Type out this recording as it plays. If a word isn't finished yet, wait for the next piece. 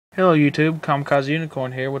Hello YouTube, Kamikaze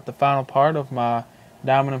Unicorn here with the final part of my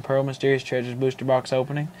Diamond and Pearl Mysterious Treasures booster box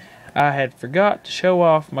opening. I had forgot to show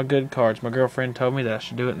off my good cards. My girlfriend told me that I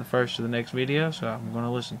should do it in the first of the next video, so I'm going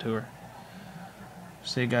to listen to her.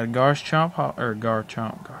 See, got a Garchomp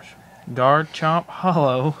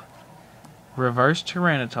Hollow, Reverse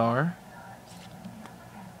Tyranitar,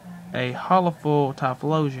 a Holoful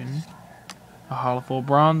Typhlosion, a Holoful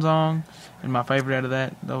Bronzong, and my favorite out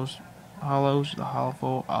of those hollows, the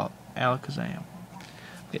Holoful Alakazam.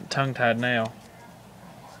 Getting tongue-tied now.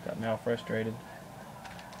 Got me all frustrated.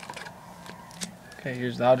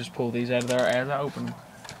 Okay, I'll just pull these out of there as I open them.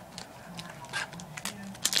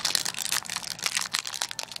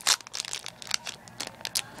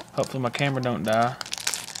 Hopefully my camera don't die.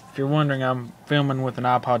 If you're wondering, I'm filming with an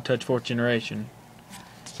iPod Touch 4th generation.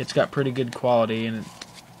 It's got pretty good quality and it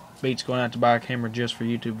beats going out to buy a camera just for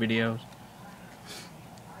YouTube videos.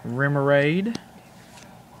 Remoraid,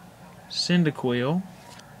 Cyndaquil,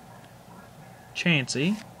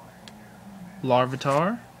 Chansey,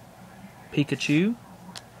 Larvitar, Pikachu,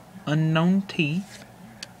 Unknown Teeth,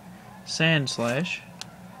 Sandslash,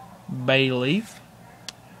 Bayleaf,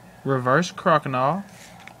 Reverse Croconaw,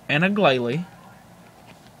 and a Glalie.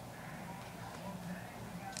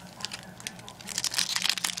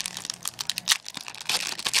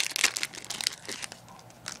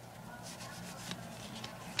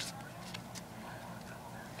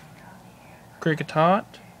 Kricketot,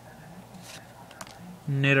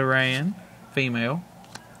 Nidoran, female,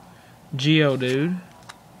 Geodude,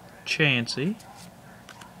 Chansey,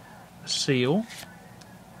 Seal,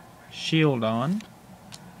 Shieldon,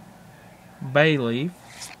 Bayleaf,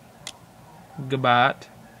 Gabat,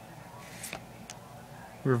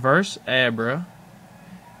 Reverse Abra,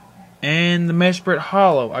 and the Mesprit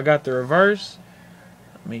Hollow. I got the reverse.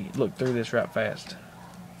 Let me look through this right fast.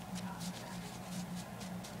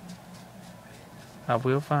 I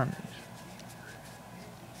will find these.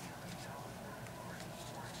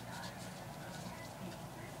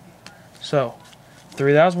 So,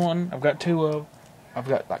 3001, I've got 2 of. I've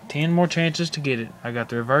got like 10 more chances to get it. I got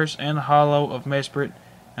the reverse and the hollow of Mesprit,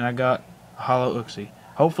 and I got a hollow Uxie.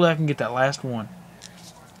 Hopefully I can get that last one.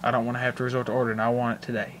 I don't want to have to resort to ordering. I want it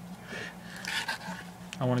today.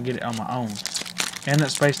 I want to get it on my own. And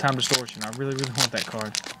that Space-Time Distortion. I really, really want that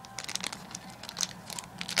card.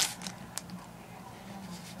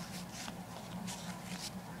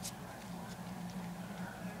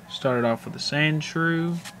 Started off with a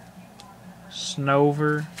Sandshrew,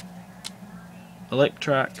 Snover,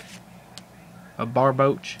 Electric, a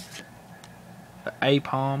Barboach, a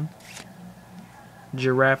Apom,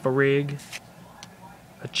 Girafarig,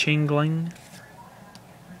 a Chingling,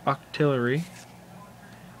 Octillery,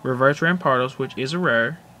 Reverse Rampardos, which is a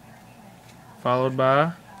rare, followed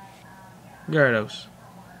by Gyarados,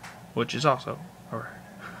 which is also a rare.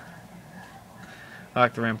 I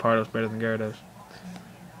like the Rampardos better than Gyarados.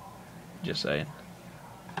 Just saying.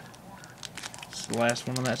 It's the last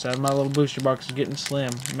one on that side. My little booster box is getting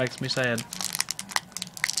slim. It makes me sad.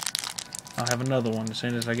 I'll have another one as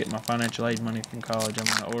soon as I get my financial aid money from college. I'm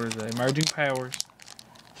going to order the Emerging Powers.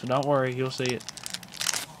 So don't worry, you'll see it.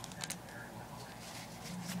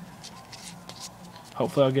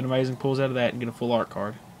 Hopefully I'll get amazing pulls out of that and get a full art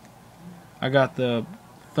card. I got the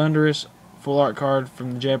Thunderous full art card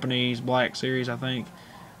from the Japanese Black series, I think.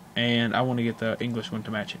 And I want to get the English one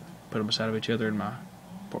to match it. Put them beside of each other in my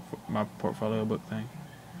portfolio book thing.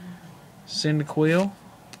 Cyndaquil,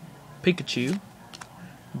 Pikachu,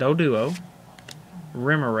 Doduo,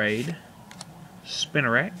 Remoraid,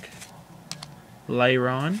 Spinarak,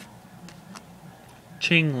 Lairon,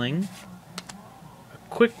 Chingling, a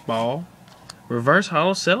Quick Ball, Reverse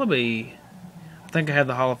Hollow Celebi. I think I had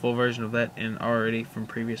the Holoful version of that in already from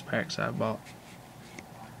previous packs I bought.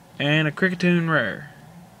 And a Cricketune Rare.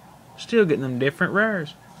 Still getting them different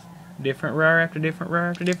rares. Different rare after different rare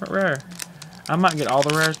after different rare. I might get all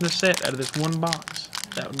the rares in this set out of this one box.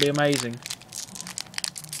 That would be amazing.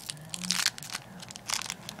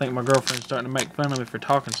 I think my girlfriend's starting to make fun of me for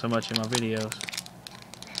talking so much in my videos.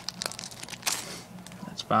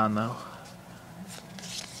 That's fine though.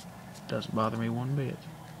 Doesn't bother me one bit.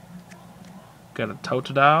 Got a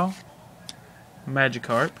Totodile,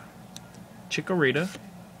 Magikarp, Chikorita,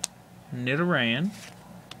 Nidoran,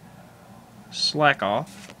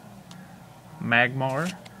 Slackoth,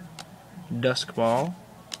 Magmar, Duskball,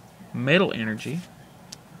 Metal Energy,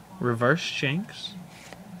 Reverse Shinx,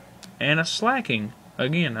 and a Slacking.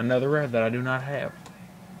 Again, another rare that I do not have.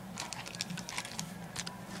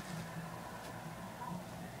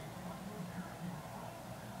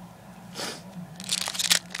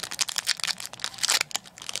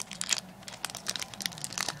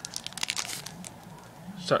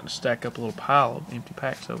 starting to stack up a little pile of empty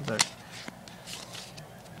packs over there.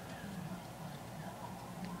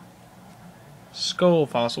 Skull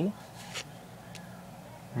Fossil,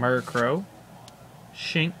 Murkrow,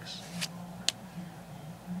 Shinx,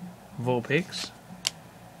 Vulpix,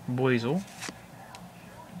 Buizel,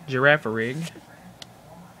 Girafarig,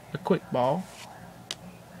 a Quick Ball,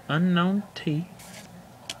 Unknown T,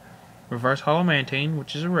 Reverse Hollow Mantine,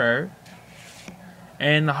 which is a rare,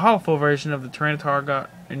 and the hollow version of the Tyranitar got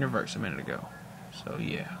in reverse a minute ago. So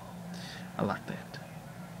yeah, I like that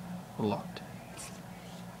a lot.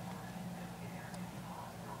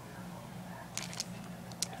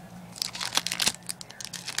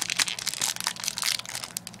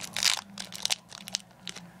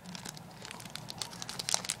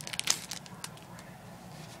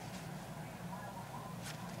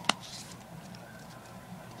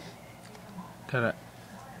 Got a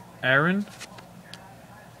Aaron,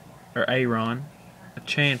 or Aaron, a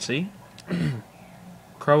Chansey,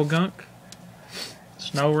 Crowgunk,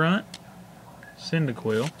 Snorunt,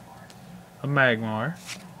 Cyndaquil, a Magmar,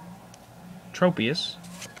 Tropius,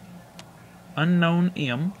 Unknown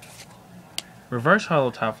M, Reverse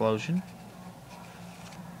Hollow Typhlosion,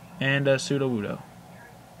 and a Sudowoodo.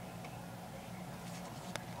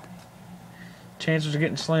 Chances are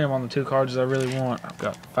getting slim on the 2 cards I really want. I've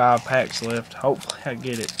got 5 packs left. Hopefully I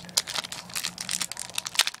get it.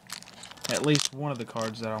 At least one of the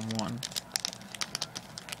cards that I'm wanting.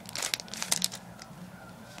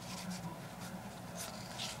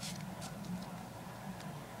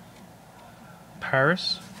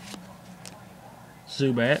 Paris,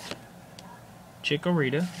 Zubat,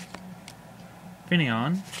 Chikorita,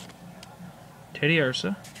 Finneon,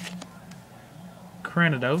 Teddiursa,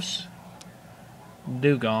 Cranidos,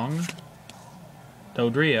 Dugong,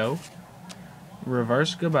 Dodrio,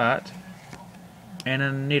 Reverse Gobat, and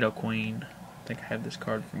a Nidoqueen. I think I have this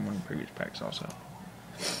card from one of the previous packs also.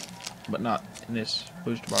 But not in this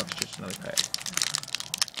booster box, just another pack.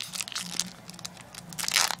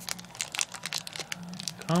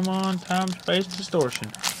 Come on, time, space,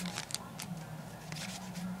 distortion.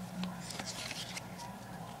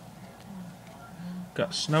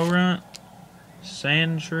 Got Snorunt,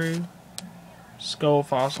 Sandshrew, Skull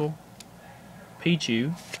Fossil,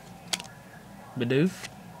 Pichu, Bidoof,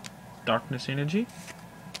 Darkness Energy,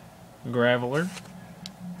 Graveler,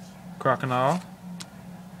 Crocodile,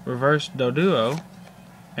 Reverse Doduo,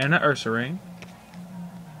 and an Ursaring.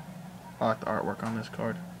 I like the artwork on this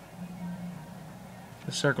card.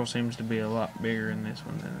 The circle seems to be a lot bigger in this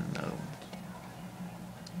one than in the other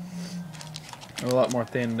one. A lot more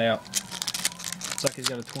thinned out. It's like he's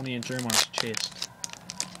got a 20-inch room on his chest.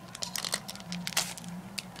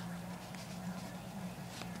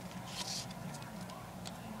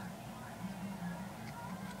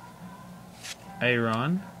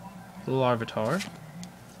 Aeron, Larvitar,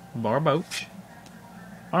 Barboach,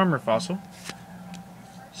 Armor Fossil,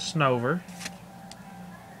 Snover,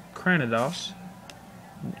 Cranidos,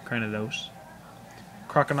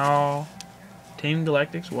 Crocodile, Team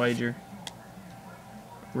Galactic's Wager,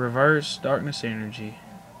 Reverse Darkness Energy,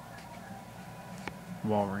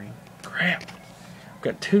 Walrein. Crap! I've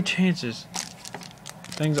got 2 chances.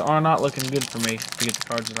 Things are not looking good for me to get the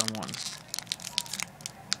cards that I'm wanting.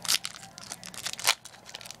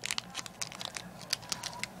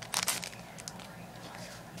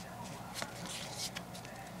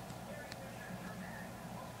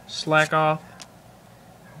 Slackoff,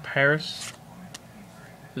 Paris,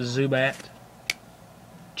 Zubat,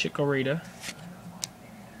 Chikorita,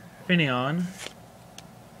 Finneon,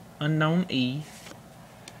 Unknown E,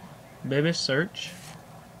 Baby Search,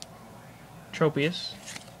 Tropius,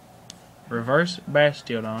 Reverse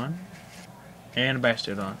Bastiodon, and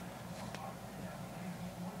Bastiodon.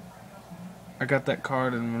 I got that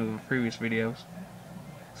card in one of the previous videos.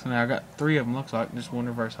 So now I got 3 of them, looks like, just one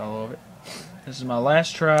reverse hollow of it. This is my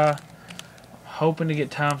last try. I'm hoping to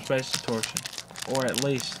get Time Space Distortion. Or at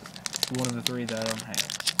least one of the 3 that I don't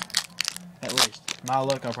have. At least. My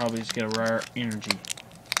luck, I'll probably just get a rare energy.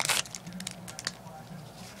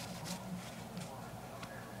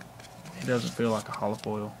 It doesn't feel like a hollow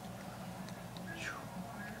foil.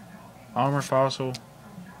 Armor Fossil,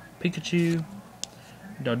 Pikachu,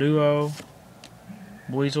 Doduo,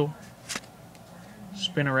 Buizel,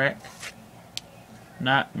 Spinarak,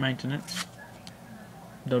 Night Maintenance,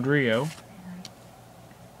 Dodrio,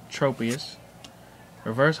 Tropius,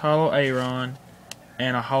 Reverse Hollow Aeron,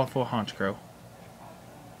 and a Hollow Honchkrow.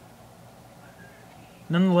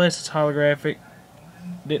 Nonetheless, it's holographic.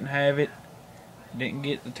 Didn't have it. Didn't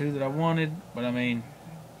get the 2 that I wanted, but I mean,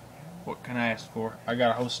 what can I ask for? I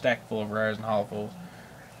got a whole stack full of rares and hollows.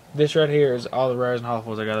 This right here is all the rares and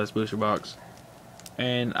holofuls I got in this booster box.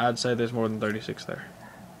 And I'd say there's more than 36 there.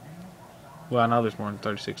 Well, I know there's more than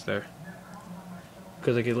 36 there.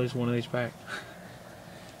 Because I get at least one of these packed.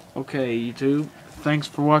 Okay, YouTube. Thanks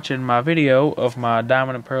for watching my video of my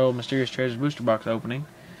Diamond and Pearl Mysterious Treasures booster box opening.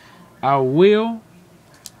 I will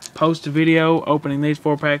post a video opening these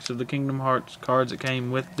 4 packs of the Kingdom Hearts cards that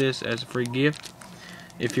came with this as a free gift.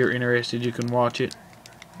 If you're interested, you can watch it.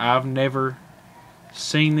 I've never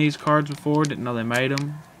seen these cards before, didn't know they made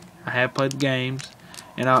them. I have played the games,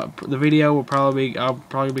 and the video will I'll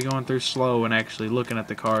probably be going through slow and actually looking at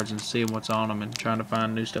the cards and seeing what's on them and trying to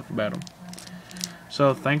find new stuff about them.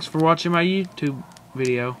 So thanks for watching my YouTube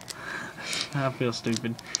video. I feel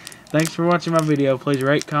stupid. Thanks for watching my video. Please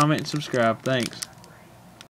rate, comment, and subscribe. Thanks.